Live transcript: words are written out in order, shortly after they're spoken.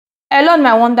Hello,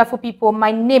 my wonderful people.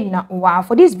 My name na Uwa.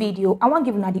 For this video, I want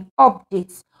to give you the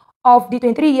updates of the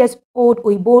 23 years old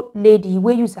Oyibo lady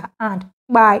who use her hand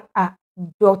by her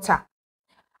daughter.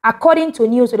 According to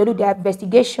news, they do their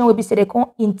investigation. We be say they can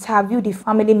interview the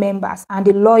family members and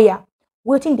the lawyer.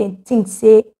 Waiting they think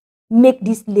say make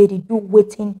this lady do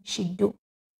waiting she do.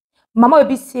 Mama will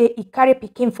be say he carry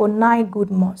pikin for 9 good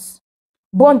months.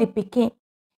 Born the pikin,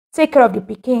 take care of the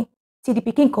pikin till the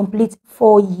pikin complete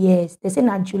 4 years. They say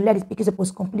in July the pikin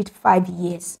supposed to complete 5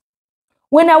 years.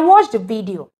 When I watched the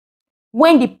video,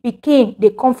 when the pikin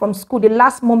they come from school, the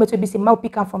last moment will be say mama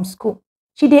pick am from school.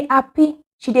 She dey happy,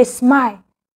 she dey smile,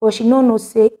 but she no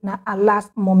say na her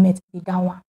last moment be that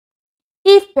one.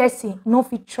 If person no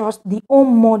fit trust the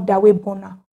own mother wey born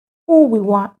her, who we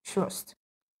want trust?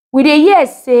 We dey hear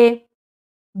say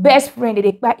best friend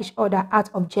they buy each other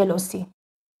out of jealousy.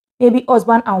 Maybe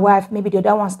husband and wife, maybe the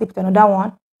other one sleep with another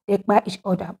one, they buy each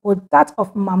other. But that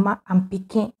of mama and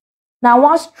pikin, now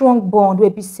one strong bond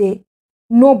where we say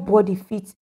nobody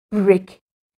fit break.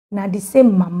 Now the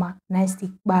same mama now stick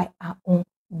by her own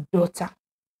daughter.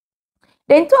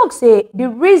 Then talk say the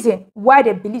reason why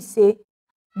they believe say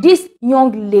this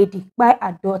young lady by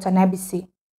her daughter now be say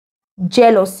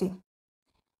jealousy.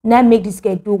 Now make this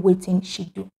girl do waiting she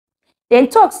do. Then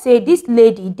talk say this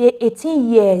lady, they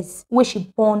 18 years when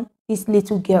she born this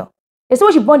little girl. They say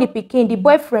when she born the pikin, the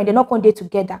boyfriend, they not going to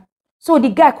together. So the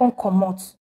guy can't come out,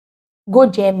 go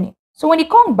Germany. So when he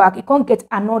come back, he can't get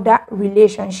another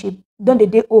relationship. Don't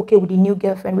they okay with the new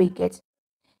girlfriend we get?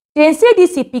 Then say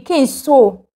this pikin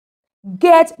so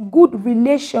get good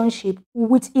relationship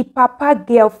with a papa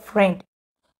girlfriend.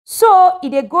 So if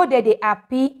they go there, they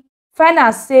happy. Find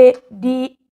out say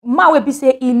the man will be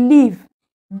say he leave.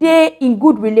 They in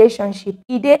good relationship,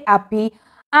 they happy,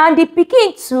 and the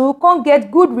pikin too can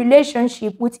get good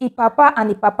relationship with the papa and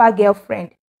the papa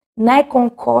girlfriend. Now can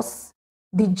cause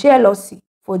the jealousy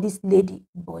for this lady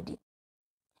body.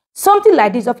 Something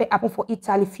like this often happened for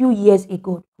Italy few years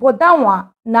ago, but that one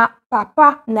na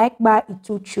papa na by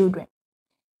 2 children.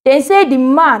 They say the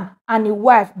man and the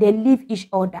wife they leave each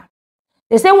other.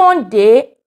 They say one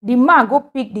day the man go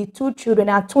pick the 2 children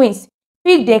and twins,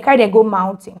 pick them carry them go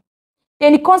mountain.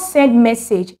 Then he can send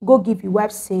message, go give your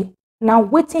wife say, now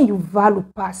waiting you value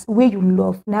pass, where you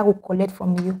love, now will collect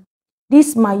from you.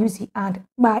 This man use his hand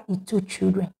by his 2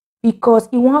 children because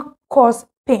he won't cause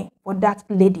pain for that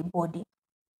lady body.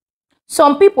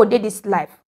 Some people did this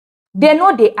life. They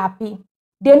know they happy.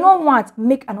 They don't want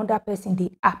make another person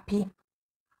they happy.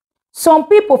 Some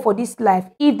people for this life,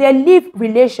 if they leave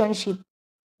relationship,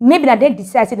 maybe that they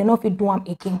decide say they don't feel do them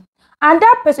again. And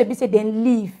that person be say then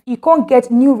leave, you can't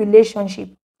get new relationship.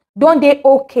 Don't they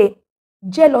okay?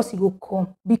 Jealousy will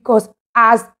come because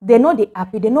as they know they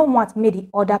happy, they don't want make the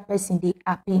other person they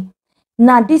happy.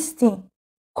 Now this thing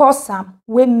cause them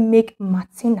will make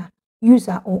Martina use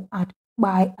her own hand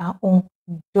by her own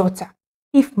daughter.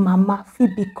 If mama feel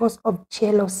because of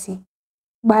jealousy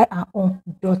by her own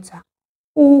daughter,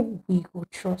 who we go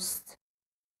trust?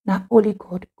 Now only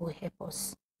God will help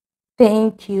us.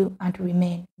 Thank you and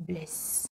remain blessed.